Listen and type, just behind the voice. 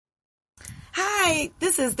Hi,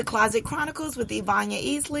 this is the Closet Chronicles with Ivania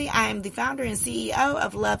Easley. I am the founder and CEO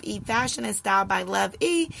of Love E Fashion and Style by Love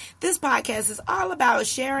E. This podcast is all about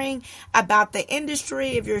sharing about the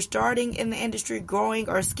industry, if you're starting in the industry, growing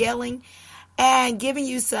or scaling, and giving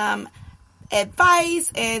you some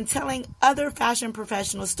advice and telling other fashion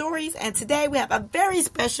professional stories. And today we have a very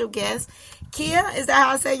special guest. Keia, is that how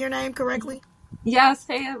I say your name correctly? Yes,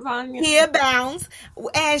 hey, Ivania. Keia Bounds.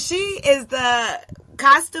 And she is the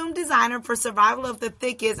costume designer for Survival of the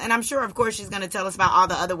Thickest, and I'm sure, of course, she's going to tell us about all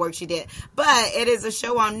the other work she did. But it is a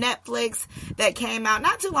show on Netflix that came out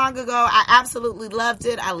not too long ago. I absolutely loved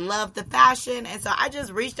it. I loved the fashion, and so I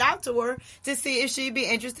just reached out to her to see if she'd be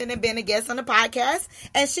interested in being a guest on the podcast,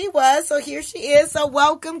 and she was, so here she is. So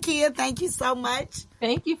welcome, Keia. Thank you so much.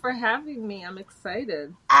 Thank you for having me. I'm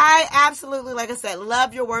excited. I absolutely, like I said,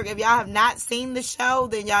 love your work. If y'all have not seen the show,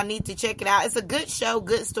 then y'all need to check it out. It's a good show,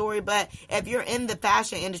 good story, but if you're in the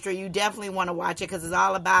fashion industry, you definitely want to watch it because it's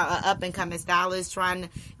all about an up-and-coming stylist trying to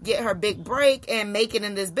get her big break and make it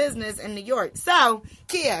in this business in New York. So,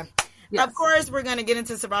 Keia, yes. Of course, we're going to get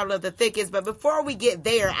into Survival of the Thickest, but before we get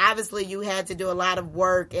there, obviously you had to do a lot of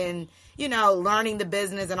work and, you know, learning the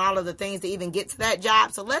business and all of the things to even get to that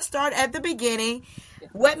job. So let's start at the beginning.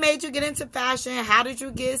 What made you get into fashion? How did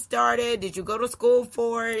you get started? Did you go to school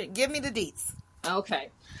for it? Give me the deets. Okay.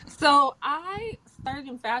 So I started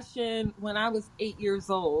in fashion when I was 8 years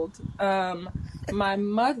old. My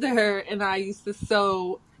mother and I used to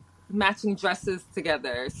sew matching dresses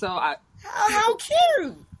together. So how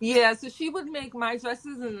cute. Yeah, so she would make my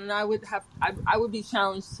dresses and then I would be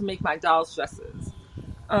challenged to make my doll's dresses.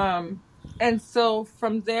 And so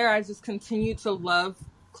from there I just continued to love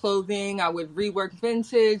clothing. I would rework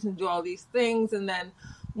vintage and do all these things. And then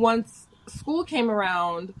once school came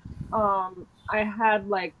around, I had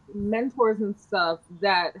like mentors and stuff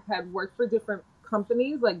that had worked for different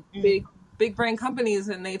companies, like big brand companies.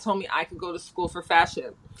 And they told me I could go to school for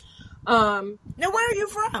fashion. Now, where are you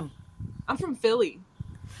from? I'm from Philly.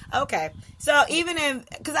 Okay. So even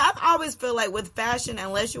because I've always feel like with fashion,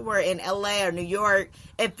 unless you were in LA or New York,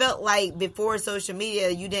 it felt like before social media,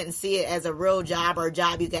 you didn't see it as a real job or a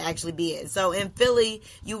job you could actually be in. So in Philly,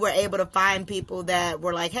 you were able to find people that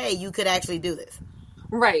were like, hey, you could actually do this.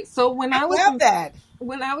 Right. So when I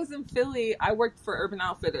was in Philly, I worked for Urban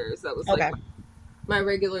Outfitters. That was like my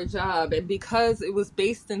regular job. And because it was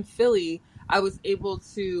based in Philly, I was able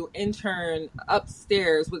to intern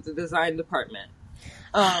upstairs with the design department.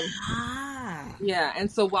 Yeah,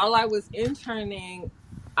 and so while I was interning,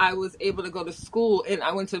 I was able to go to school, and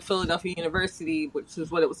I went to Philadelphia University, which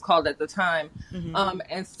is what it was called at the time,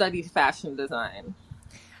 and studied fashion design.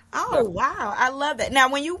 Oh, wow. I love that. Now,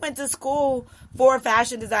 when you went to school for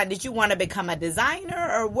fashion design, did you want to become a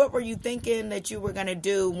designer, or what were you thinking that you were going to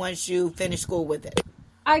do once you finished school with it?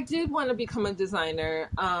 I did want to become a designer.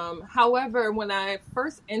 However, when I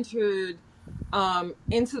first entered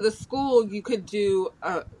into the school, you could do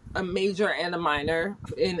a major and a minor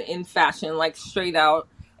in fashion, like straight out.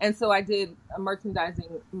 And so I did a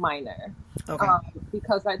merchandising minor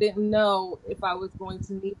because I didn't know if I was going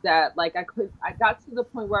to need that. Like I got to the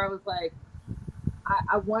point where I was like,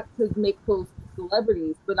 I want to make clothes for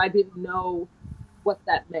celebrities, but I didn't know what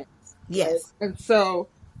that meant. Yes. Right? And so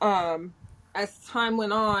as time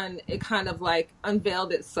went on, it kind of like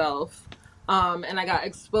unveiled itself. And I got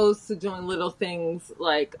exposed to doing little things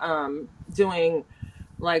like doing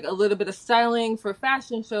like a little bit of styling for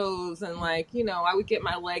fashion shows. And like, you know, I would get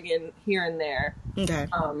my leg in here and there. Okay.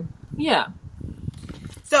 Yeah.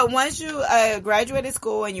 So once you graduated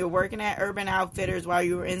school and you were working at Urban Outfitters while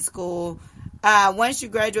you were in school, once you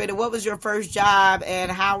graduated, what was your first job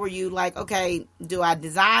and how were you like, okay, do I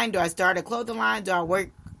design? Do I start a clothing line? Do I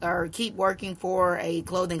work or keep working for a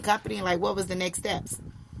clothing company? Like, what was the next steps?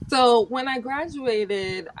 So when I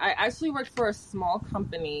graduated, I actually worked for a small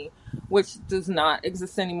company, which does not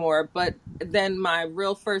exist anymore. But then my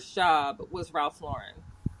real first job was Ralph Lauren.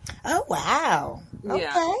 Oh, wow. Yeah.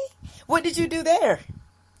 Okay. What did you do there?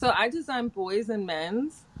 So I designed boys and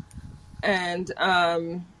men's. And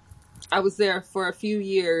I was there for a few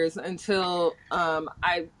years until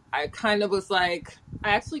I kind of was like, I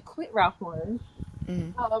actually quit Ralph Lauren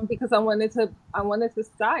because I wanted to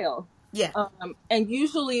style. Yeah. And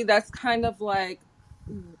usually that's kind of like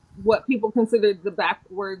what people consider the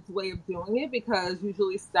backwards way of doing it because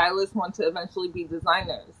usually stylists want to eventually be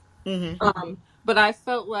designers. But I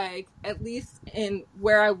felt like at least in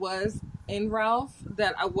where I was in Ralph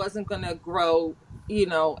that I wasn't going to grow, you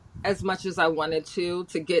know, as much as I wanted to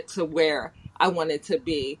get to where I wanted to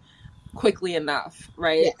be quickly enough.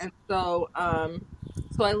 Right. Yes. And so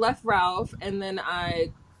I left Ralph and then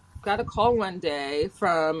I got a call one day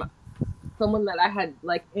from someone that I had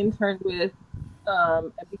like interned with,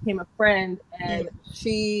 and became a friend, and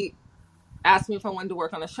she asked me if I wanted to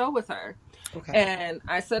work on a show with her. Okay. And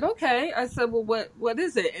I said, okay. I said, well, what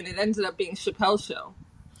is it? And it ended up being Chappelle Show.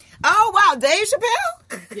 Oh, wow. Dave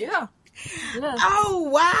Chappelle? Yeah. Yeah. Oh,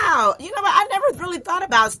 wow. You know what? I never really thought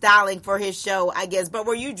about styling for his show, I guess. But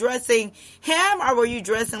were you dressing him, or were you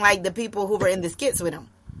dressing like the people who were in the skits with him?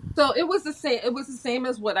 So it was the same. It was the same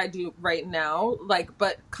as what I do right now, like,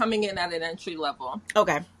 but coming in at an entry level.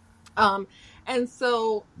 Okay. And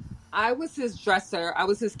so I was his dresser. I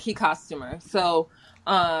was his key costumer. So,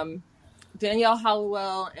 Danielle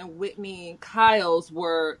Hollowell and Whitney Kyles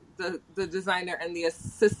were the designer and the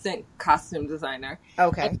assistant costume designer.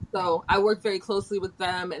 Okay. And so I worked very closely with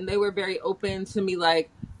them, and they were very open to me, like,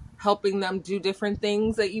 helping them do different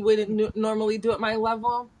things that you wouldn't normally do at my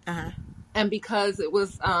level. Uh-huh. And because it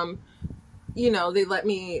was, you know, they let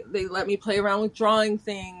me play around with drawing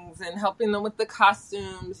things and helping them with the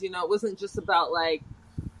costumes. You know, it wasn't just about, like,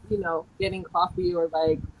 you know, getting coffee or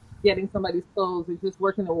like getting somebody's clothes or just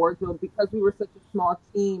working in wardrobe. Because we were such a small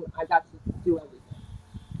team, I got to do everything.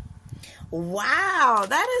 Wow,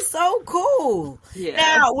 that is so cool. Yeah.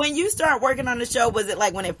 Now, when you start working on the show, was it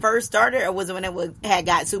like when it first started, or was it when it had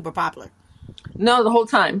got super popular? No, the whole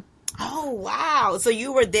time. Oh, wow. So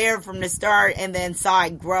you were there from the start and then saw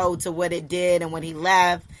it grow to what it did and when he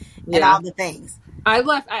left and all the things. I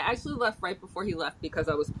actually left right before he left because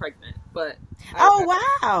I was pregnant. But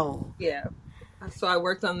wow. Yeah. So I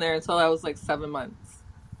worked on there until I was like 7 months.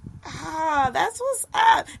 Ah, that's what's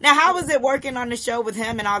up. Now, how was it working on the show with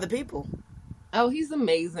him and all the people? Oh, he's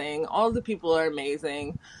amazing. All the people are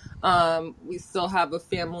amazing. We still have a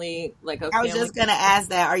family, like a I was just going to ask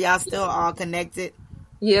that. Are y'all still all connected?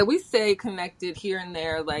 Yeah, we stay connected here and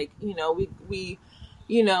there. Like, you know, we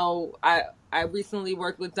you know, I recently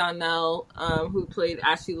worked with Donnell, who played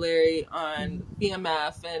Ashley Larry on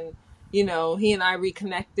BMF, and, you know, he and I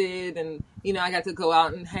reconnected, and, you know, I got to go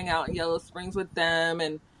out and hang out in Yellow Springs with them,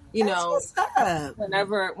 and, you know,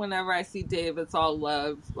 whenever I see Dave, it's all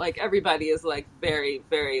love. Like, everybody is, like, very,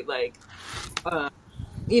 very, like,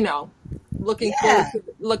 you know, looking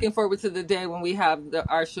forward to the day when we have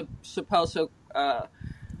our Chappelle Show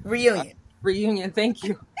reunion. Thank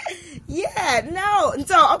you. Yeah, no. And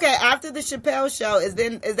so, okay, after the Chappelle Show, is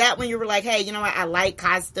that when you were like, hey, you know what? I like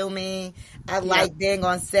costuming. I like being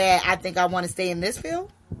on set. I think I want to stay in this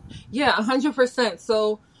field. Yeah, 100%.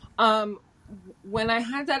 So, when I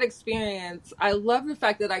had that experience, I love the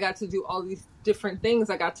fact that I got to do all these different things.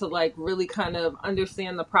 I got to, like, really kind of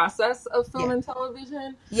understand the process of film and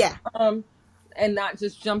television. Yeah. And not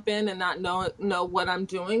just jump in and not know what I'm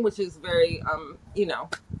doing, which is very, you know,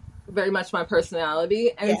 very much my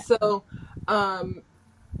personality. And so,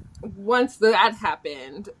 once that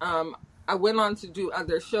happened, I went on to do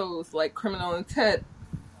other shows like Criminal Intent.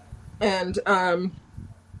 And,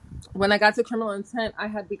 when I got to Criminal Intent, I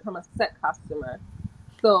had become a set costumer.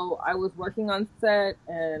 So I was working on set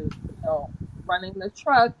and, you know, running the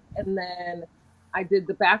truck, and then I did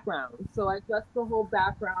the background. So I dressed the whole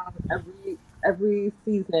background every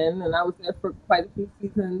season, and I was there for quite a few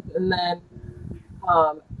seasons. And then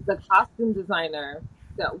the costume designer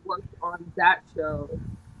that worked on that show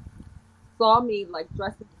saw me, like,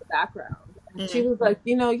 dressing the background. And she was like,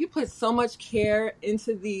 you know, you put so much care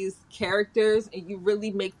into these characters and you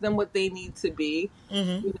really make them what they need to be.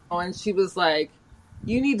 You know, and she was like,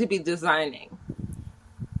 you need to be designing.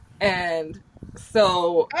 And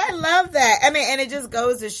so I love that. I mean, and it just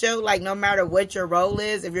goes to show, like, no matter what your role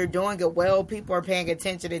is, if you're doing it well, people are paying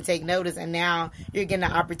attention and take notice, and now you're getting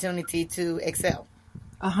the opportunity to excel.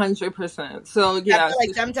 100%. So yeah, I feel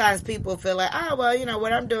like sometimes people feel like, oh, well, you know,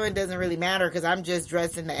 what I'm doing doesn't really matter because I'm just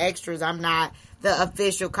dressing the extras. I'm not the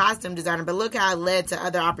official costume designer. But look how it led to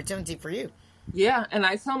other opportunity for you. Yeah, and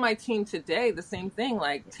I tell my team today the same thing.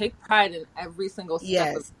 Like, take pride in every single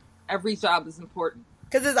step. Every job is important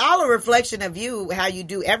because it's all a reflection of you, how you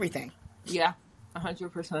do everything. Yeah,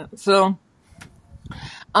 100%. So,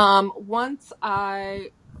 once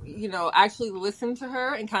I, you know, actually listened to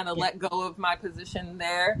her and kind of let go of my position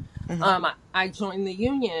there, I joined the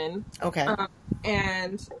union. Okay.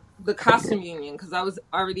 And the costume union, because I was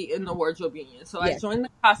already in the wardrobe union. So I joined the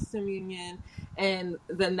costume union, and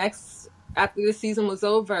after the season was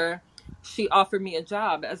over, she offered me a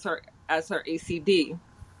job as her ACD.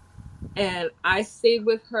 And I stayed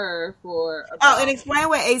with her for and explain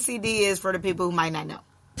what ACD is for the people who might not know.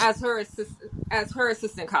 As her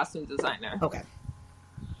assistant costume designer. Okay.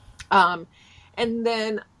 And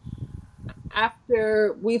then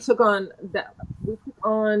after we took on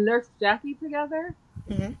Nurse Jackie together,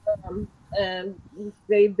 and we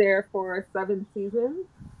stayed there for 7 seasons.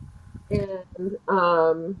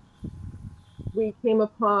 and we came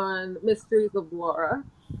upon Mysteries of Laura,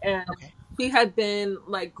 and Okay. she had been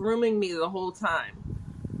like grooming me the whole time.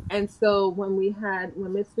 And so when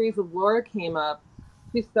Mysteries of Laura came up,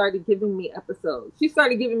 she started giving me episodes. She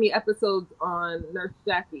started giving me episodes on Nurse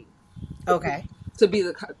Jackie. Okay. To be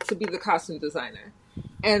the costume designer.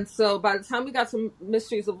 And so by the time we got to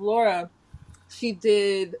Mysteries of Laura, she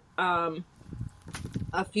did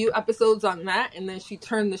a few episodes on that, and then she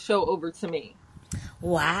turned the show over to me.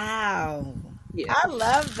 Wow. Yeah. I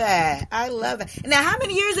love that. Now, how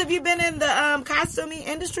many years have you been in the costuming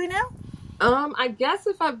industry now? I guess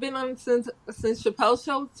if I've been on since Chappelle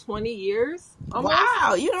Show, 20 years almost.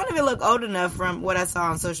 Wow, you don't even look old enough from what I saw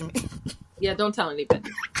on social media. Yeah, don't tell anybody.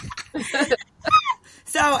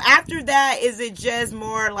 So after that, is it just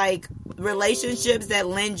more like relationships that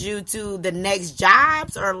lend you to the next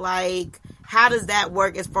jobs, or like how does that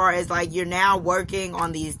work as far as like you're now working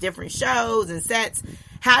on these different shows and sets?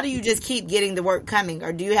 How do you just keep getting the work coming?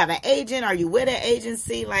 Or do you have an agent? Are you with an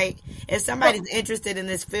agency? Like, if somebody's interested in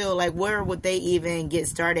this field, like, where would they even get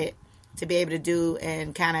started to be able to do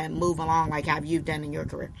and kind of move along like how you've done in your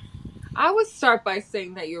career? I would start by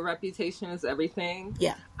saying that your reputation is everything.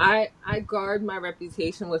 Yeah. I guard my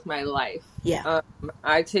reputation with my life. Yeah.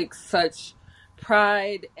 I take such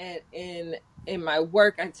pride in my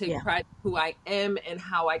work. I take pride in who I am and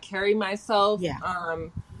how I carry myself. Yeah.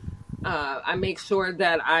 I make sure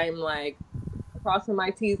that I'm like crossing my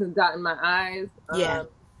T's and dotting my I's. Yeah.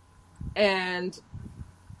 And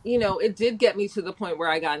you know, it did get me to the point where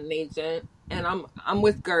I got an agent, and I'm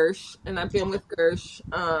with Gersh, and I've been with Gersh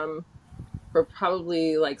for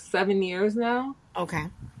probably like 7 years now. Okay.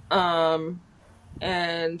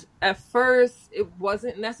 And at first it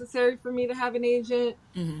wasn't necessary for me to have an agent,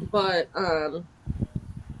 but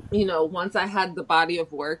you know, once I had the body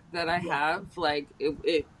of work that I have, like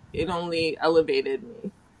it only elevated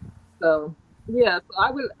me. So yeah, so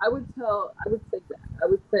I would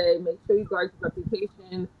say make sure you guard your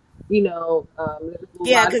reputation. You know,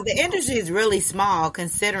 because the industry is really small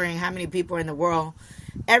considering how many people are in the world.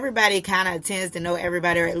 Everybody kind of tends to know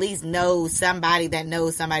everybody, or at least know somebody that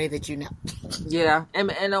knows somebody that you know. Yeah,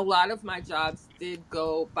 and a lot of my jobs did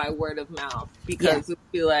go by word of mouth, because it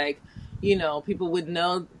would be like, you know, people would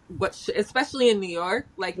know especially in New York.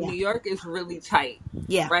 Like New York is really tight.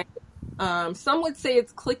 Yeah. Right. Some would say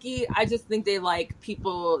it's cliquey. I just think they like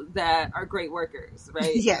people that are great workers.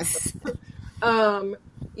 Right. Yes.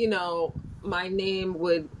 You know, my name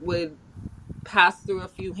would pass through a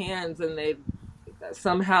few hands, and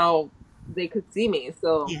somehow they could see me.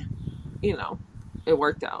 So, you know, it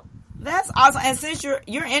worked out. That's awesome. And since you're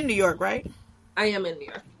in New York, right? I am in New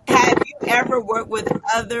York. Have you ever worked with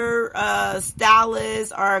other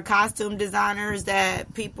stylists or costume designers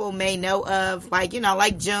that people may know of, like, you know,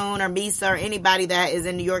 like June or Misa or anybody that is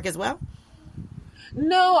in New York as well?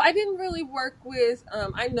 No, I didn't really work with,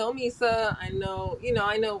 I know Misa, I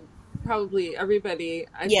know probably everybody.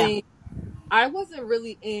 I think I wasn't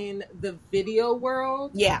really in the video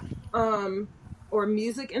world. Yeah. Or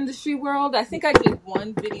music industry world. I think I did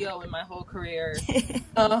one video in my whole career.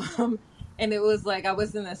 And it was like I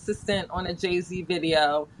was an assistant on a Jay-Z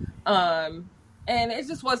video. And it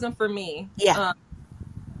just wasn't for me. Yeah.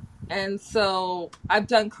 And so I've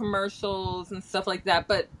done commercials and stuff like that.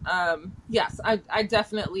 But yes, I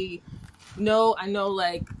definitely know. I know,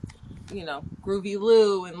 like, you know, Groovy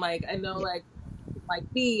Lou, and like I know like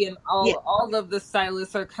B, and all of the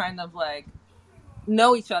stylists are kind of like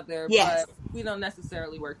know each other, but we don't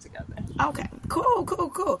necessarily work together. Okay,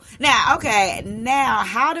 cool. Now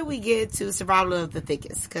how do we get to Survival of the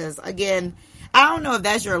Thickest? Because again, I don't know if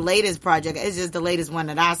that's your latest project. It's just the latest one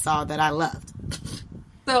that I saw that I loved.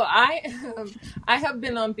 So I have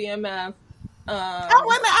been on BMF. Oh,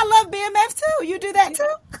 wait a minute! I love BMF too. You do that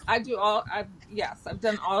too? I do I've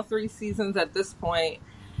done all 3 seasons at this point.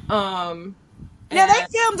 Now they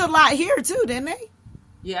filmed a lot here too, didn't they?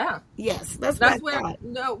 Yeah. Yes, that's where.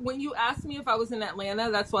 No, when you asked me if I was in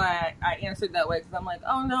Atlanta, that's why I answered that way, because I'm like,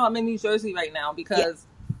 oh no, I'm in New Jersey right now because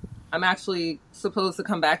I'm actually supposed to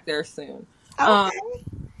come back there soon. Okay.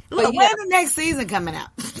 Look, when's the next season coming out?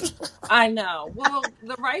 I know. Well,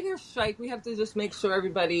 the writer's strike, we have to just make sure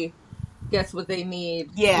everybody gets what they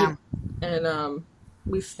need. Yeah. And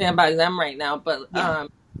we stand by them right now. But now,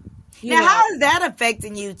 how is that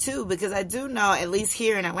affecting you too? Because I do know, at least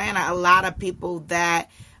here in Atlanta, a lot of people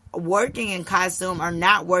that are working in costume are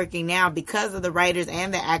not working now because of the writers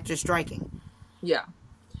and the actors striking. Yeah.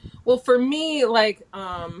 Well, for me, like,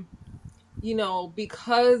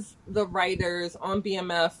 because the writers on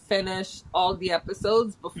BMF finished all the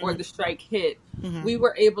episodes before the strike hit, we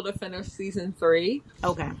were able to finish season 3.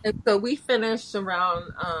 Okay. And so we finished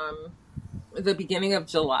around the beginning of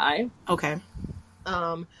July. Okay.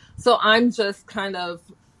 So I'm just kind of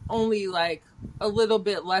only like a little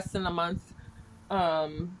bit less than a month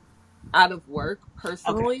out of work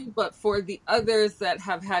personally. Okay. But for the others that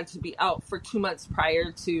have had to be out for 2 months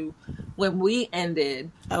prior to when we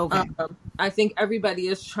ended, I think everybody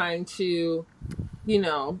is trying to,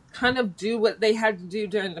 kind of do what they had to do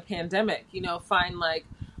during the pandemic, find like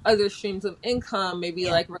other streams of income, maybe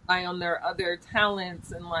like rely on their other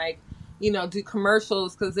talents and like, do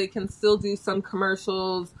commercials, because they can still do some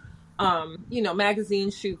commercials,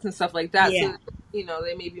 magazine shoots and stuff like that. Yeah. So,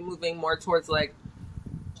 they may be moving more towards like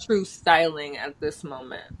true styling at this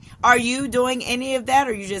moment. Are you doing any of that,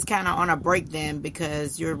 or are you just kind of on a break then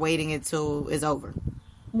because you're waiting until it's over?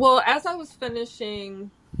 Well, as I was finishing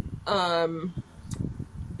BMF,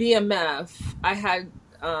 I had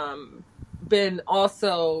been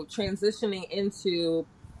also transitioning into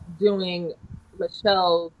doing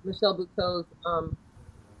Michelle Buteau's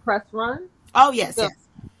press run. Oh yes, yes.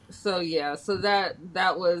 So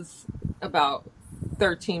that was about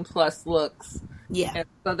 13 plus looks. Yeah. And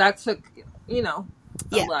so that took, a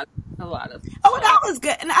lot of. Oh, that was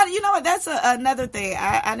good. And you know what? That's another thing.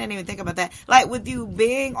 I didn't even think about that. Like with you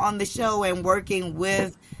being on the show and working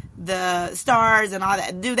with the stars and all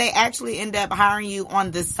that, do they actually end up hiring you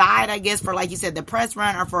on the side, I guess, for, like you said, the press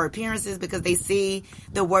run or for appearances because they see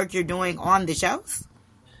the work you're doing on the shows?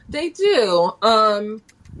 They do.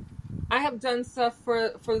 I have done stuff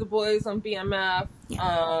for the boys on BMF.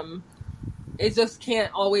 Yeah. It just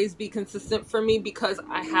can't always be consistent for me because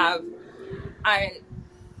I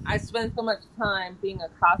spend so much time being a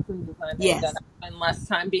costume designer that I spend less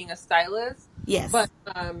time being a stylist. Yes. But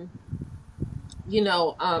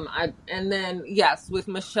with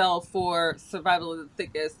Michelle for Survival of the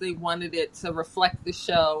Thickest, they wanted it to reflect the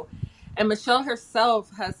show, and Michelle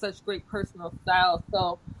herself has such great personal style,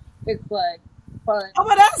 so it's like fun. Oh,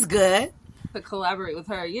 well, that's good to collaborate with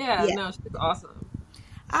her. Yeah. No, she's awesome.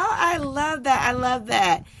 Oh, I love that. I love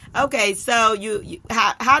that. Okay, so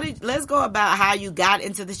let's go about how you got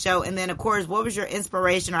into the show, and then of course, what was your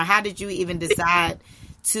inspiration, or how did you even decide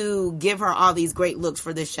to give her all these great looks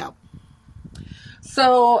for this show?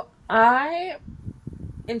 So I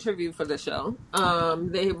interviewed for the show.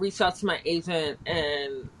 They reached out to my agent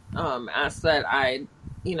and asked that I,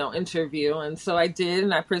 interview, and so I did,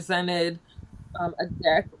 and I presented a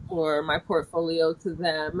deck or my portfolio to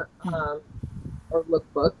them. Or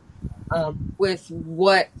lookbook, with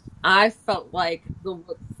what I felt like the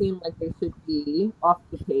look seemed like they should be off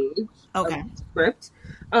the page of the script.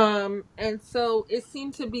 And so it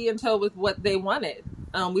seemed to be in tow with what they wanted.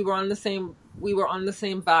 We were on the same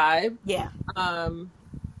vibe. Yeah.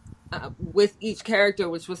 With each character,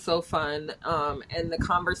 which was so fun. And the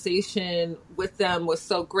conversation with them was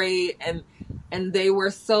so great, and they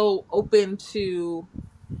were so open to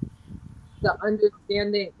the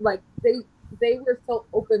understanding, like they were so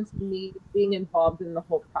open to me being involved in the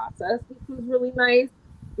whole process, which was really nice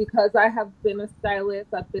because I have been a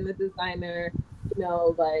stylist, I've been a designer,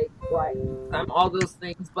 like I'm all those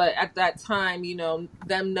things. But at that time,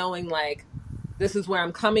 them knowing like this is where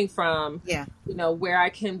I'm coming from, where I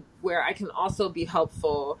can also be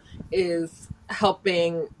helpful is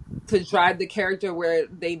helping to drive the character where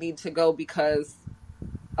they need to go because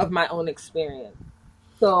of my own experience.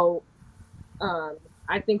 So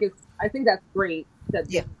I think that's great that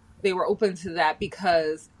they were open to that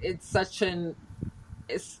because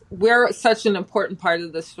we're such an important part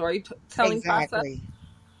of the storytelling process.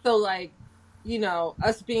 So like,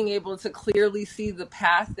 us being able to clearly see the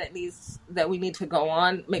path that we need to go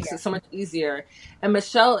on makes it so much easier. And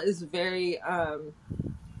Michelle is very,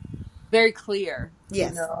 very clear.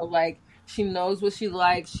 Yes. Like she knows what she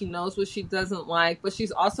likes, she knows what she doesn't like, but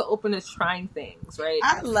she's also open to trying things, right?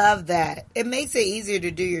 I love that. It makes it easier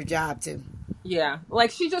to do your job too. Yeah.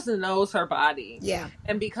 Like she just knows her body. Yeah.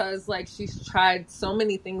 And because like she's tried so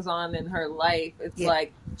many things on in her life, it's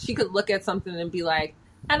like she could look at something and be like,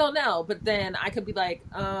 I don't know. But then I could be like,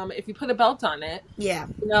 if you put a belt on it,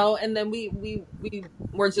 and then we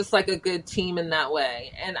were just like a good team in that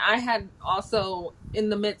way. And I had also in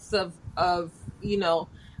the midst of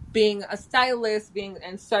being a stylist,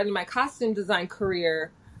 and starting my costume design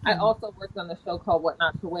career, I also worked on a show called What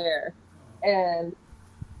Not to Wear, and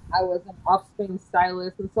I was an off-screen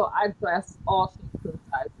stylist, and so I dressed all shapes and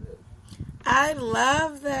sizes. I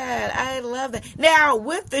love that. I love that. Now,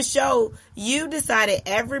 with the show, you decided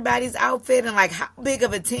everybody's outfit, and like, how big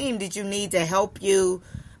of a team did you need to help you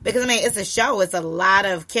Because, I mean, it's a show. It's a lot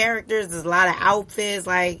of characters. There's a lot of outfits.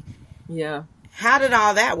 Like, yeah. How did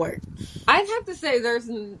all that work? I'd have to say there's,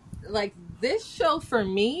 like, this show for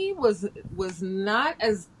me was not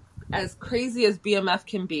as crazy as BMF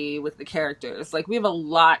can be with the characters. Like, we have a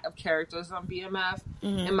lot of characters on BMF,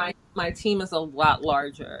 and my team is a lot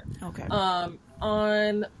larger. Okay. I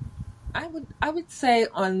would say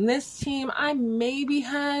on this team, I maybe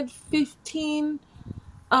had 15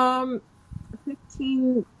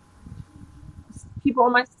 people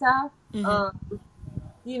on my staff.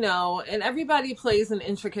 You know, and everybody plays an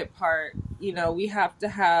intricate part. You know, we have to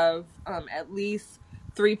have at least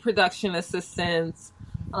 3 production assistants.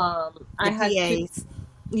 The PAs.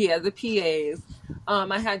 The PAs.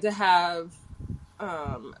 I had to have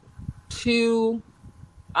 2,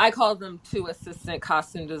 I call them 2 assistant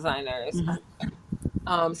costume designers.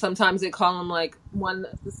 Sometimes they call them like 1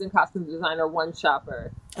 assistant costume designer, 1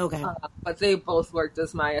 shopper. Okay. But they both worked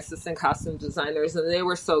as my assistant costume designers, and they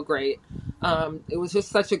were so great. It was just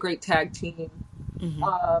such a great tag team.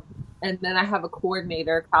 And then I have a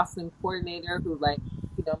costume coordinator who, like,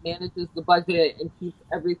 you know, manages the budget and keeps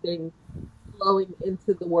everything flowing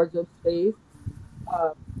into the wardrobe space.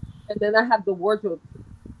 And then I have the wardrobe.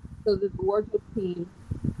 So the wardrobe team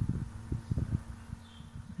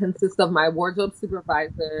consists of my wardrobe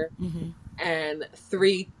supervisor and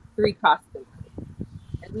three costumers.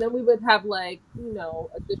 And then we would have, like, you know,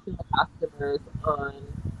 additional costumers on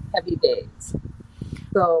heavy days.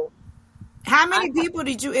 So how many people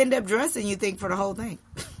did you end up dressing, you think, for the whole thing?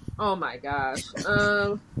 Oh my gosh.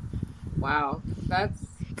 Wow. That's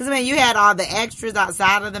because, I mean, you had all the extras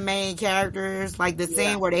outside of the main characters, like the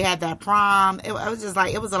scene where they had that prom. It was just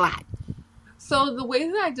like, it was a lot. So the way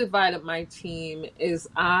that I divide up my team is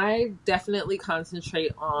I definitely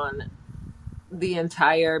concentrate on the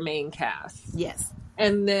entire main cast. Yes.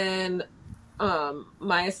 And then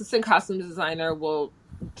my assistant costume designer will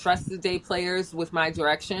dress the day players with my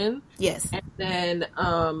direction. Yes. And then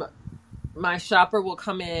my shopper will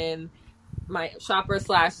come in. My shopper /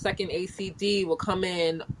 second ACD will come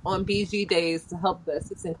in on BG days to help the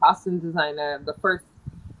assistant costume designer the first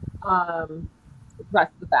dress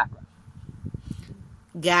the background.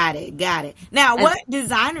 Got it. Now, what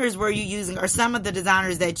designers were you using, or some of the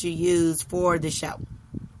designers that you used for the show?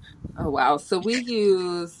 Oh, wow. So we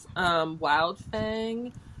use Wild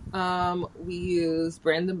Fang. We use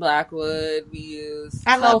Brandon Blackwood. We use...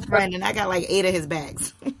 I love Brandon. I got like 8 of his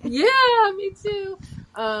bags. Yeah, me too.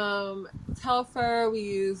 Telfer. We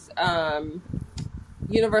use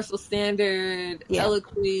Universal Standard,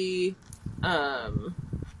 Eloquy.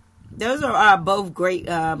 Those are both great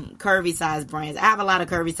curvy size brands. I have a lot of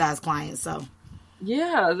curvy size clients, so...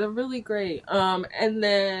 Yeah, they're really great. And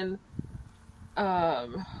then...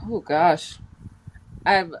 oh gosh,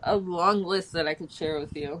 I have a long list that I could share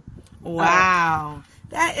with you. Wow.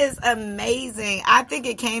 That is amazing. I think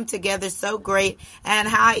it came together so great. And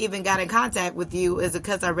how I even got in contact with you is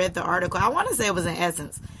because I read the article. I want to say it was in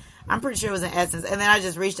Essence. I'm pretty sure it was in Essence. And then I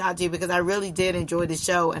just reached out to you because I really did enjoy the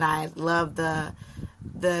show, and I love the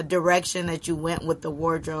direction that you went with the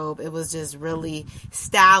wardrobe. It was just really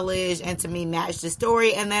stylish and, to me, matched the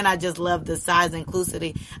story. And then I just love the size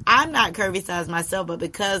inclusivity. I'm not curvy size myself, but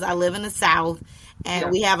because I live in the South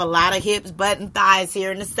and we have a lot of hips, butt, and thighs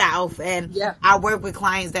here in the South, and I work with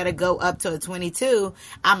clients that go up to a 22,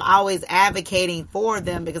 I'm always advocating for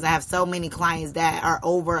them because I have so many clients that are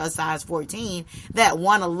over a size 14 that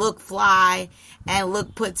want to look fly and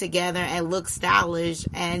look put together and look stylish,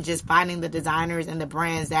 and just finding the designers and the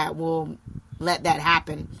brands that will let that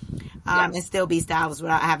happen and still be stylish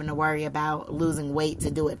without having to worry about losing weight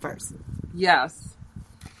to do it first. Yes.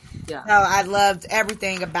 Yeah. So I loved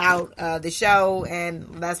everything about the show, and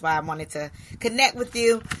that's why I wanted to connect with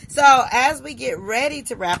you. So as we get ready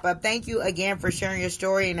to wrap up, thank you again for sharing your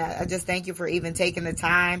story, and I just thank you for even taking the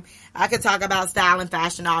time. I could talk about style and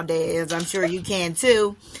fashion all day, as I'm sure you can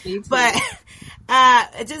too. Me too. But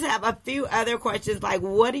I just have a few other questions. Like,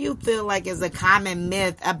 what do you feel like is a common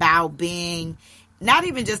myth about being not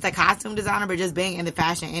even just a costume designer, but just being in the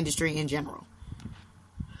fashion industry in general?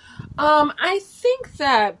 I think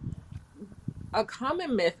that a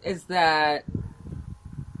common myth is that,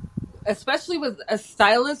 especially with a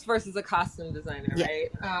stylist versus a costume designer,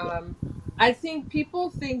 right? I think people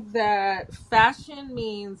think that fashion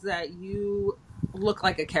means that you look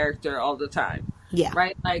like a character all the time. Yeah.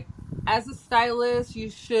 Right? Like, as a stylist, you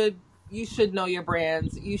should know your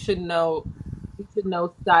brands. You should know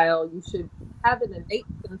style. You should have an innate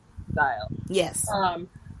sense of style. Yes.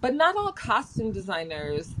 But not all costume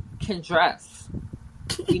designers can dress.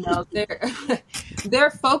 You know,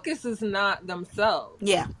 their focus is not themselves.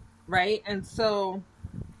 Yeah. Right? And so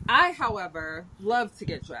I, however, love to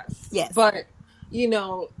get dressed. Yes. But, you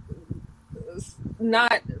know,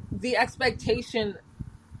 not the expectation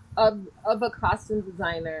of a costume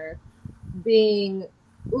designer being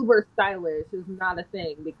uber stylish is not a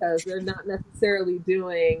thing, because they're not necessarily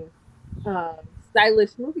doing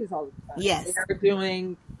stylish movies all the time. Yes. They're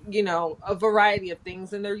doing, you know, a variety of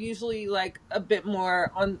things, and they're usually like a bit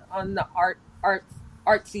more on the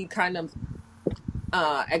artsy kind of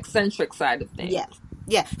eccentric side of things. Yes.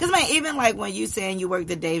 Yeah, because I mean, even like when you saying you work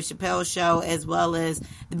the Dave Chappelle Show as well as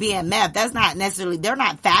the BMF, that's not necessarily, they're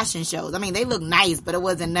not fashion shows. I mean, they look nice, but it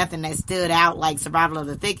wasn't nothing that stood out like Survival of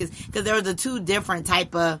the Thickest, because there were the two different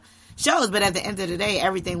type of shows. But at the end of the day,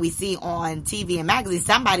 everything we see on TV and magazines,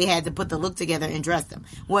 somebody had to put the look together and dress them,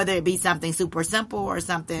 whether it be something super simple or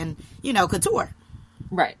something, you know, couture.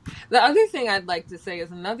 Right. The other thing I'd like to say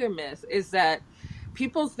is another myth is that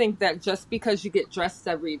people think that just because you get dressed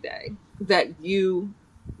every day, that you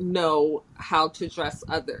know how to dress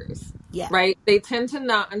others. Yeah. Right? They tend to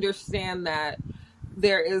not understand that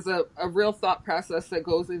there is a real thought process that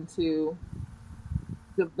goes into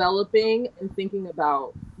developing and thinking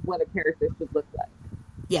about what a character should look like.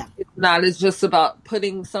 Yeah. It's not as just about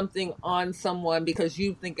putting something on someone because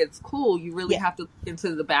you think it's cool. You really have to look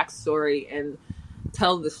into the backstory and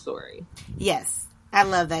tell the story. Yes. I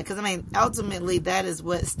love that, because I mean, ultimately that is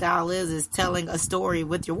what style is telling a story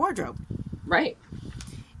with your wardrobe. Right.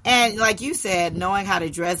 And like you said, knowing how to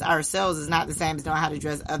dress ourselves is not the same as knowing how to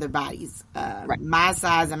dress other bodies. Right. My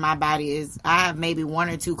size and my body is, I have maybe one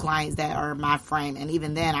or two clients that are my frame, and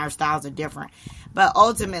even then our styles are different. But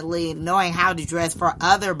ultimately, knowing how to dress for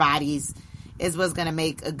other bodies is what's going to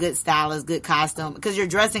make a good stylist, good costume, because you're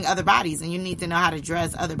dressing other bodies, and you need to know how to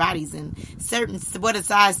dress other bodies. And what a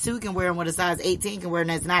size 2 can wear and what a size 18 can wear, and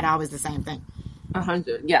it's not always the same thing.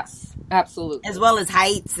 100, yes, absolutely. As well as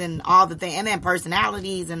heights and all the things, and then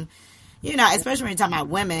personalities, and, you know, especially when you're talking about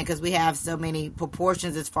women, because we have so many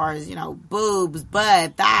proportions as far as, you know, boobs,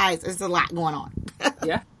 butt, thighs. There's a lot going on.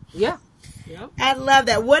 Yeah. Yep. I love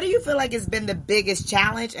that. What do you feel like has been the biggest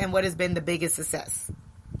challenge, and what has been the biggest success?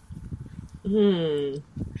 The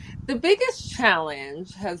biggest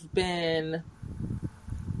challenge has been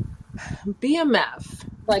BMF.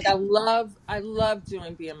 Like, I love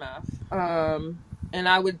doing BMF. And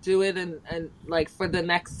I would do it and like for the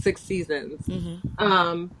next 6 seasons.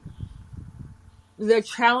 Mm-hmm. The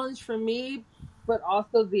challenge for me, but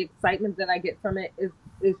also the excitement that I get from it is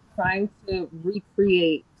trying to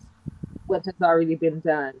recreate what has already been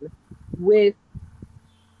done with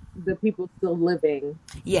the people still living.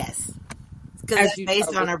 Yes. Because it's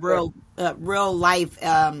based on a real life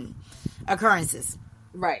occurrences.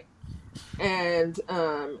 Right. And,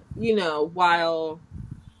 you know, while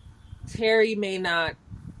Terry may not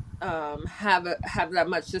have that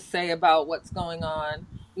much to say about what's going on,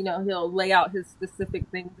 you know, he'll lay out his specific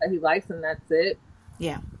things that he likes, and that's it.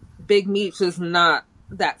 Yeah. Big Meech is not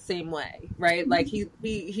that same way, right? Like,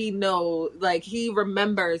 he knows, like, he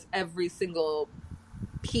remembers every single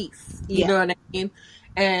piece. You know what I mean?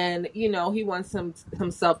 And, you know, he wants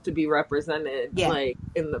himself to be represented, like,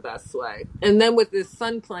 in the best way. And then with his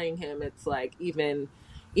son playing him, it's, like, even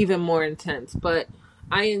more intense. But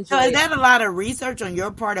I enjoy... So is that a lot of research on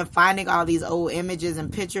your part of finding all these old images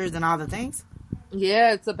and pictures and all the things?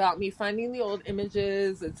 Yeah, it's about me finding the old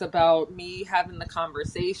images. It's about me having the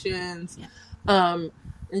conversations. Yeah.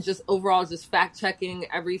 And just overall just fact-checking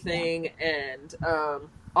everything. Yeah. And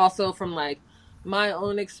also from, like, my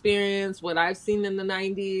own experience, what I've seen in the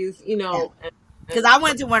 90s, you know. Because I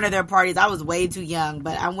went to one of their parties. I was way too young,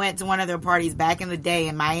 but I went to one of their parties back in the day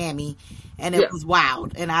in Miami, and it was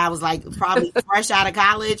wild. And I was like probably fresh out of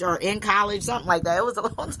college or in college, something like that. It was a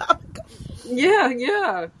long time ago. Yeah.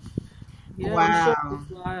 Wow. I'm sure it was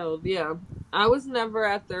wild. Yeah. I was never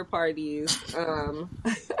at their parties.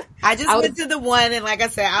 I just went to the one, and like I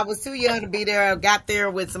said, I was too young to be there. I got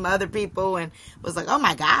there with some other people and was like, oh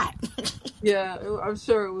my God. Yeah, I'm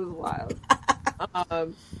sure it was wild.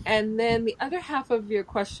 And then the other half of your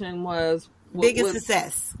question was... biggest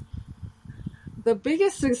success. The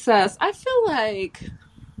biggest success, I feel like...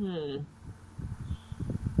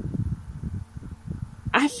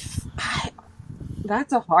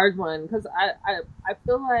 that's a hard one, because I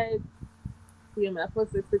feel like BMF was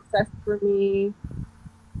a success for me.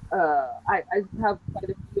 I have quite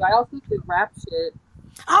a few. I also did rap shit.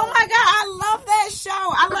 Oh my God, I love that show.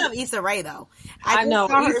 I love Issa Rae though. I know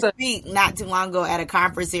saw her speak not too long ago at a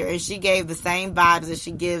conference here, and she gave the same vibes that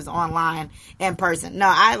she gives online in person.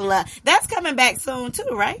 No, I love that's coming back soon too,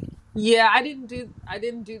 right? Yeah, I didn't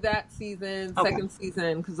do that season, second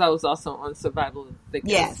season, because I was also on Survival of the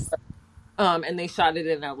Thickest. Yes. And they shot it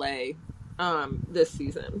in LA. this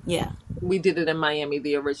season. Yeah. We did it in Miami,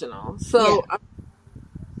 the original. So,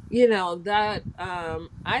 you know, that,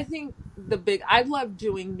 I think I love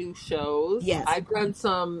doing new shows. Yes.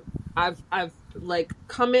 I've like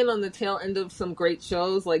come in on the tail end of some great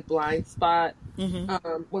shows, like Blind Spot,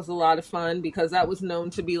 was a lot of fun because that was known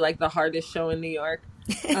to be like the hardest show in New York.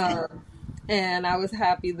 And I was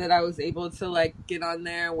happy that I was able to like get on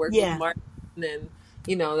there and work with Martin, and,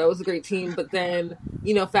 you know, that was a great team. But then,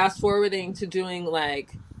 you know, fast forwarding to doing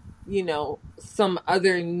like, you know, some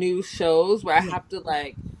other new shows where I have to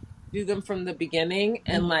like do them from the beginning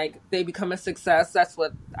and like they become a success. That's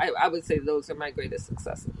what I would say. Those are my greatest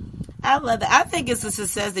successes. I love that. I think it's a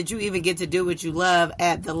success that you even get to do what you love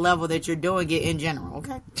at the level that you're doing it in general.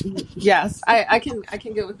 Okay. Yes, I can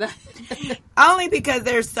get with that. Only because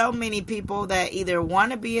there's so many people that either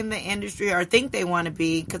want to be in the industry or think they want to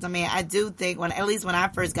be. Because I mean, I do think at least when I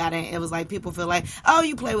first got in, it was like people feel like, oh,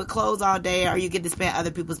 you play with clothes all day, or you get to spend other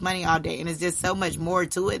people's money all day, and it's just so much more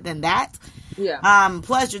to it than that. Yeah.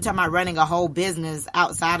 Plus, you're talking about running a whole business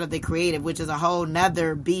outside of the creative, which is a whole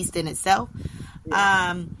nother beast in itself.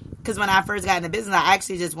 Yeah. Because when I first got in the business, I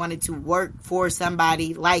actually just wanted to work for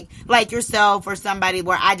somebody like yourself, or somebody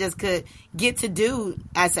where I just could get to do,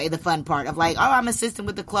 I say, the fun part of like, oh, I'm assisting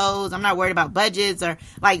with the clothes. I'm not worried about budgets or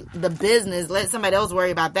like the business. Let somebody else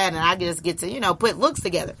worry about that, and I just get to, you know, put looks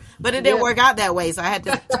together. But it didn't work out that way, so I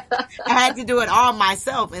had to do it all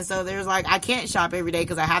myself. And so there's like, I can't shop every day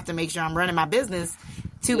because I have to make sure I'm running my business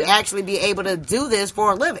to actually be able to do this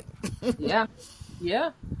for a living.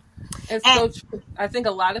 Yeah. It's so true. I think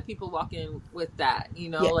a lot of people walk in with that, you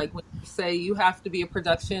know, like when you say you have to be a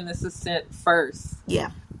production assistant first.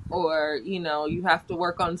 Yeah. Or, you know, you have to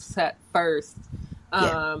work on set first.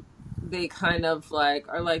 They kind of like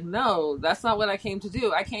are like, no, that's not what I came to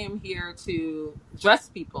do. I came here to dress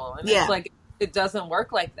people. And it's like, it doesn't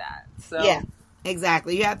work like that. So yeah.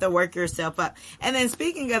 Exactly. You have to work yourself up. And then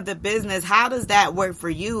speaking of the business, how does that work for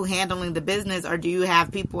you, handling the business, or do you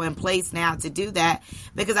have people in place now to do that?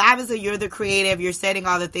 Because obviously you're the creative, you're setting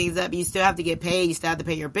all the things up, you still have to get paid, you still have to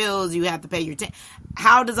pay your bills, you have to pay your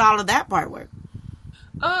how does all of that part work?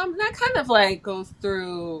 That kind of like goes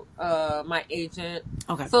through my agent.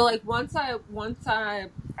 Okay. So like once I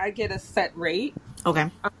get a set rate. Okay.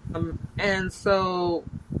 And so,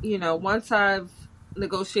 you know, once I've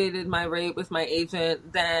negotiated my rate with my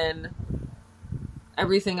agent, then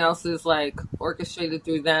everything else is like orchestrated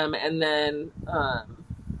through them, and then the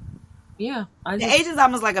agent's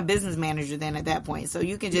almost like a business manager then at that point, so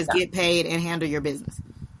you can just get paid and handle your business.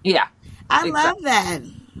 I love that.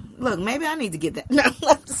 Look, maybe I need to get that. No,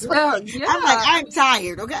 I'm like, I'm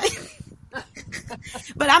tired, okay?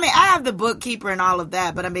 But I mean, I have the bookkeeper and all of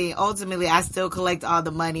that, but I mean, ultimately I still collect all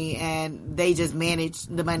the money and they just manage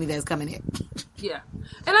the money that's coming in. Yeah.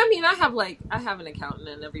 And I mean, I have an accountant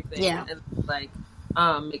and everything. Yeah. And like,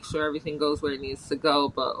 make sure everything goes where it needs to go.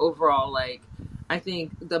 But overall, like, I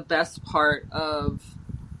think the best part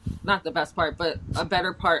not the best part, but a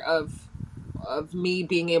better part of me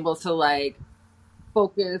being able to like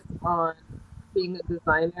focus on being a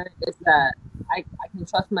designer is that I can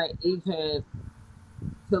trust my agent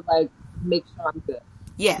to like make sure I'm good.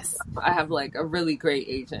 Yes. I have like a really great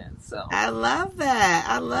agent. So I love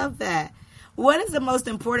that. What is the most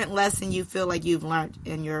important lesson you feel like you've learned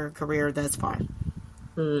in your career thus far?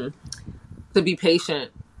 To be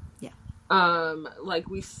patient. Yeah. Like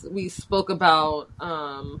we spoke about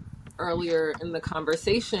earlier in the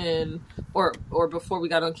conversation, or before we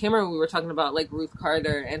got on camera, we were talking about like Ruth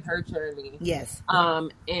Carter and her journey. Yes.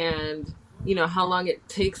 And you know how long it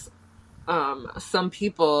takes some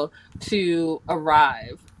people to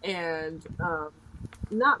arrive, and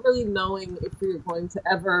not really knowing if you're going to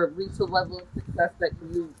ever reach the level of success that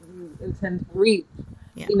you intend to reach.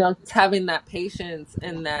 Yeah. You know, just having that patience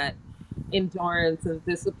and that endurance and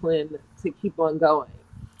discipline to keep on going.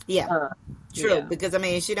 Yeah. True. Because I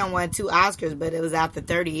mean, she done won 2 Oscars, but it was after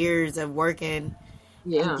 30 years of working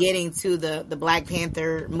and getting to the Black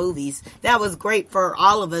Panther movies. That was great for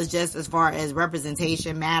all of us, just as far as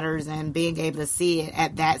representation matters and being able to see it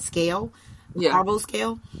at that scale, Marvel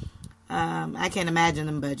scale. I can't imagine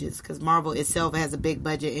them budgets, because Marvel itself has a big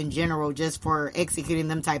budget in general just for executing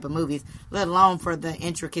them type of movies, let alone for the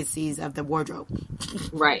intricacies of the wardrobe.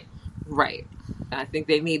 Right. I think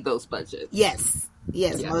they need those budgets. Yes,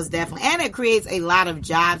 most definitely. And it creates a lot of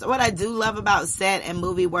jobs. What I do love about set and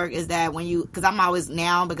movie work is that because I'm always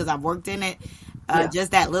now, because I've worked in it,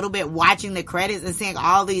 just that little bit, watching the credits and seeing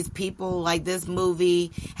all these people, like this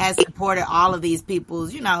movie has supported all of these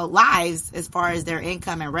people's, lives as far as their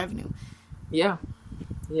income and revenue. Yeah.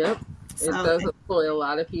 Yep. It does employ a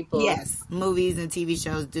lot of people. Yes, movies and TV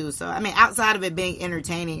shows do. So, I mean, outside of it being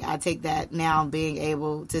entertaining, I take that now being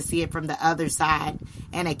able to see it from the other side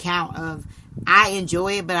and account of I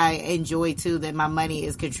enjoy it, but I enjoy too that my money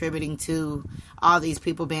is contributing to all these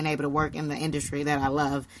people being able to work in the industry that I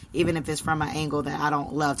love, even if it's from an angle that I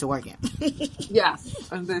don't love to work in.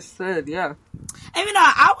 Yes, understood. Yeah. And you know,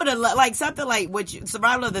 I would have like something like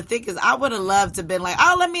Survival of the Thickest. I would have loved to have been like,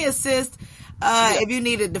 oh, let me assist. If you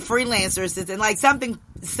needed the freelancer assistant, like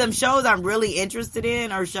some shows I'm really interested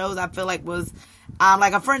in, or shows I feel like was,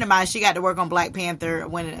 like a friend of mine, she got to work on Black Panther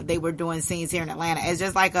when they were doing scenes here in Atlanta. It's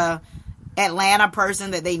just like a Atlanta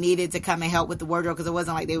person that they needed to come and help with the wardrobe, because it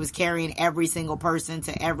wasn't like they was carrying every single person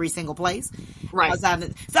to every single place. Right. So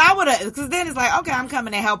I would have, because then it's like, okay, I'm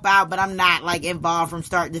coming to help out, but I'm not like involved from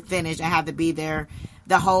start to finish. I have to be there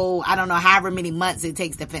the whole, I don't know, however many months it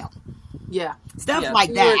takes to film. Yeah. Stuff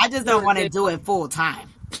like that. I just don't want to do it full time.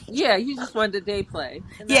 Yeah, you just want the day play.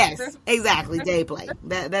 Yes, exactly. Day play.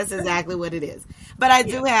 That's exactly what it is. But I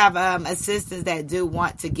do have assistants that do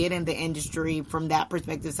want to get in the industry from that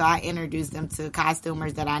perspective. So I introduce them to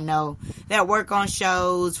costumers that I know that work on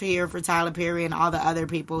shows here for Tyler Perry and all the other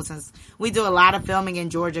people, since we do a lot of filming in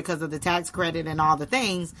Georgia because of the tax credit and all the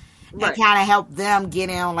things. Right. And kind of help them get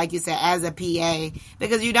in, like you said, as a PA,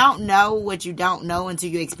 because you don't know what you don't know until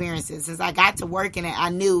you experience it. Since I got to work in it, I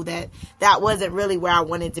knew that wasn't really where I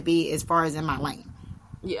wanted to be as far as in my lane.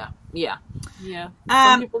 Yeah.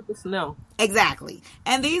 Some people just know. Exactly.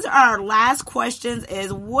 And these are our last questions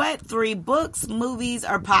is, what 3 books, movies,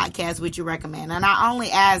 or podcasts would you recommend? And I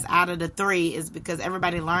only ask out of the 3 is because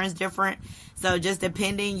everybody learns different. So just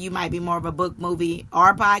depending, you might be more of a book, movie,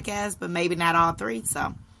 or podcast, but maybe not all 3.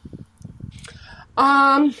 So.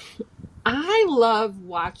 I love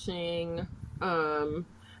watching, I don't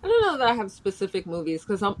know that I have specific movies,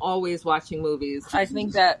 because I'm always watching movies. I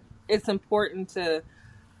think that it's important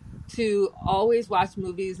to always watch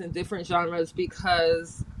movies in different genres,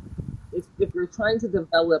 because if you're trying to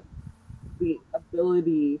develop the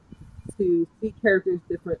ability to see characters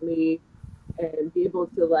differently and be able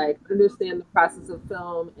to like understand the process of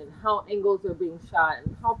film and how angles are being shot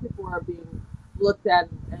and how people are being looked at,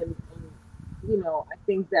 and you know, I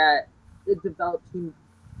think that it develops you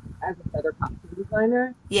as a better costume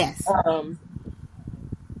designer. Yes.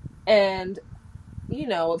 And you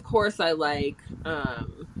know, of course, I like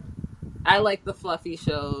the fluffy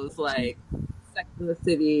shows like Sex and the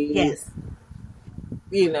City. Yes.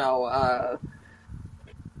 You know,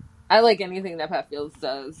 I like anything that Pat Fields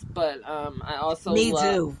does, but I also Me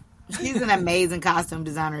too. She's an amazing costume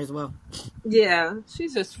designer as well. Yeah,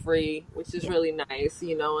 she's just free, which is really nice,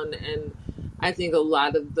 you know, and I think a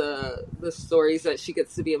lot of the stories that she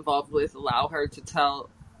gets to be involved with allow her to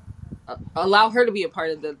be a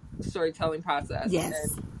part of the storytelling process.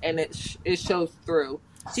 Yes. And it shows through.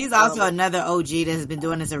 She's also another OG that has been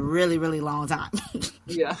doing this a really, really long time.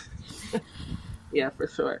 Yeah. Yeah, for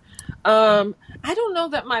sure. I don't know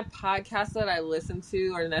that my podcasts that I listen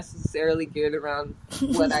to are necessarily geared around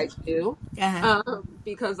what I do.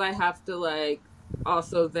 Because I have to like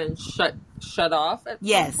also then shut off.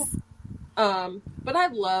 Yes. But I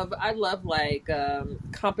love like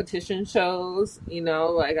competition shows. You know,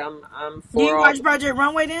 like I'm for. Do you watch Project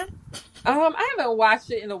Runway then? I haven't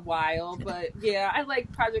watched it in a while, but yeah, I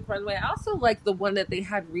like Project Runway. I also like the one that they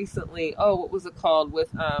had recently. Oh, what was it called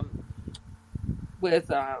with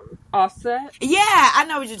Offset? Yeah, I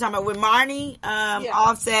know what you're talking about, with Marnie,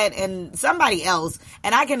 Offset, and somebody else,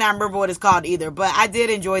 and I cannot remember what it's called either, but I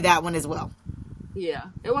did enjoy that one as well. Yeah,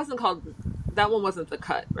 it wasn't called, that one wasn't The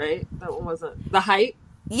Cut, right? That one wasn't, The Height?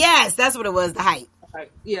 Yes, that's what it was, The Height.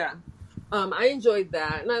 Right. Yeah. I enjoyed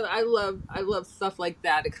that, and I love stuff like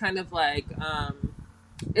that. It kind of like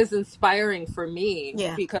is inspiring for me,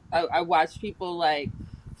 because I watch people like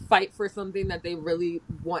fight for something that they really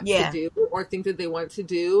want to do or think that they want to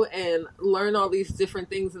do, and learn all these different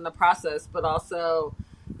things in the process, but also,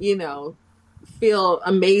 you know, feel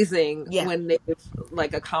amazing when they've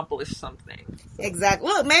like accomplished something. Exactly.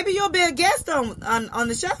 Look, maybe you'll be a guest on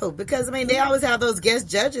the show, because I mean they always have those guest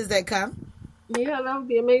judges that come. Yeah, that would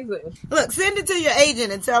be amazing. Look, send it to your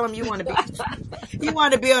agent and tell him you want to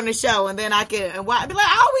be on the show, and then I can be like,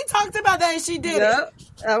 oh, we talked about that and she did it.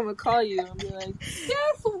 I'm gonna call you and be like,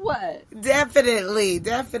 guess what?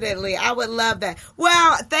 Definitely. I would love that.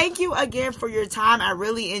 Well, thank you again for your time. I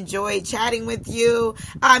really enjoyed chatting with you.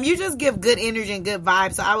 You just give good energy and good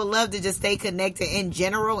vibes, so I would love to just stay connected in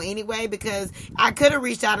general anyway, because I could have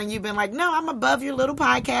reached out and you've been like, no, I'm above your little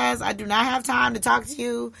podcast. I do not have time to talk to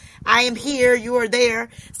you. I am here. You are there.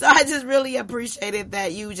 So I just really appreciated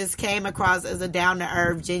that you just came across as a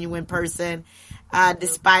down-to-earth, genuine person.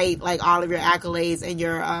 despite like all of your accolades and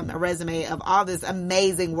your resume of all this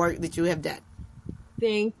amazing work that you have done.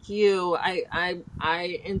 Thank you.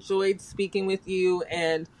 I enjoyed speaking with you,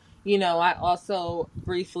 and I also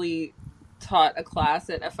briefly taught a class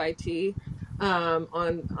at FIT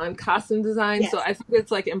on costume design. Yes. So I think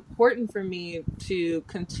it's like important for me to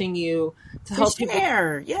continue to help people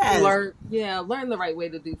learn the right way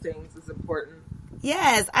to do things is important.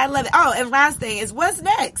 Yes, I love it. Oh, and last thing is, what's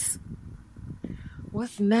next?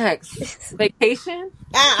 What's next? Vacation?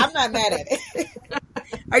 I'm not mad at it.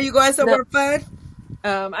 Are you going somewhere fun?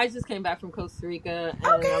 I just came back from Costa Rica,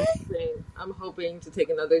 and I'm hoping to take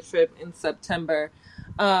another trip in September.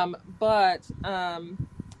 But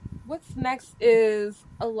what's next is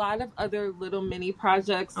a lot of other little mini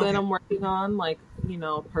projects that I'm working on, like,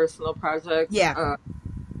 personal projects. Yeah.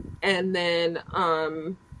 And then,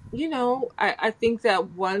 I think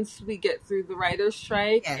that once we get through the writer's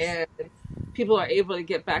strike and people are able to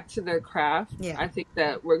get back to their craft, I think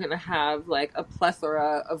that we're going to have like a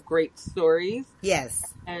plethora of great stories.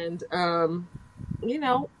 Yes. And,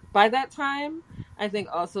 by that time, I think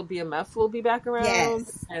also BMF will be back around,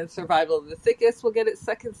 and Survival of the Thickest will get its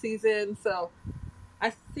second season. So I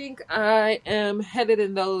think I am headed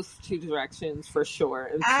in those two directions for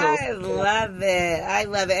sure. I love it. I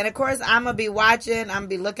love it. And of course, I'm going to be watching. I'm going to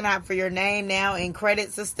be looking out for your name now in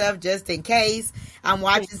credits and stuff just in case. I'm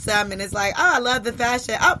watching some and it's like, oh, I love the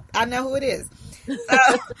fashion. Oh, I know who it is.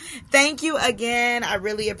 So thank you again. I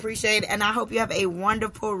really appreciate it. And I hope you have a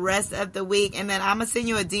wonderful rest of the week. And then I'm going to send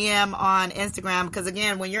you a DM on Instagram because,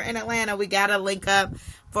 again, when you're in Atlanta, we got to link up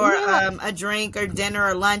for a drink or dinner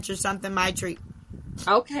or lunch or something. My treat.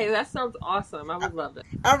 Okay, that sounds awesome. I would love it.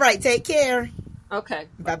 All right, take care. Okay.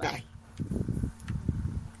 Bye-bye.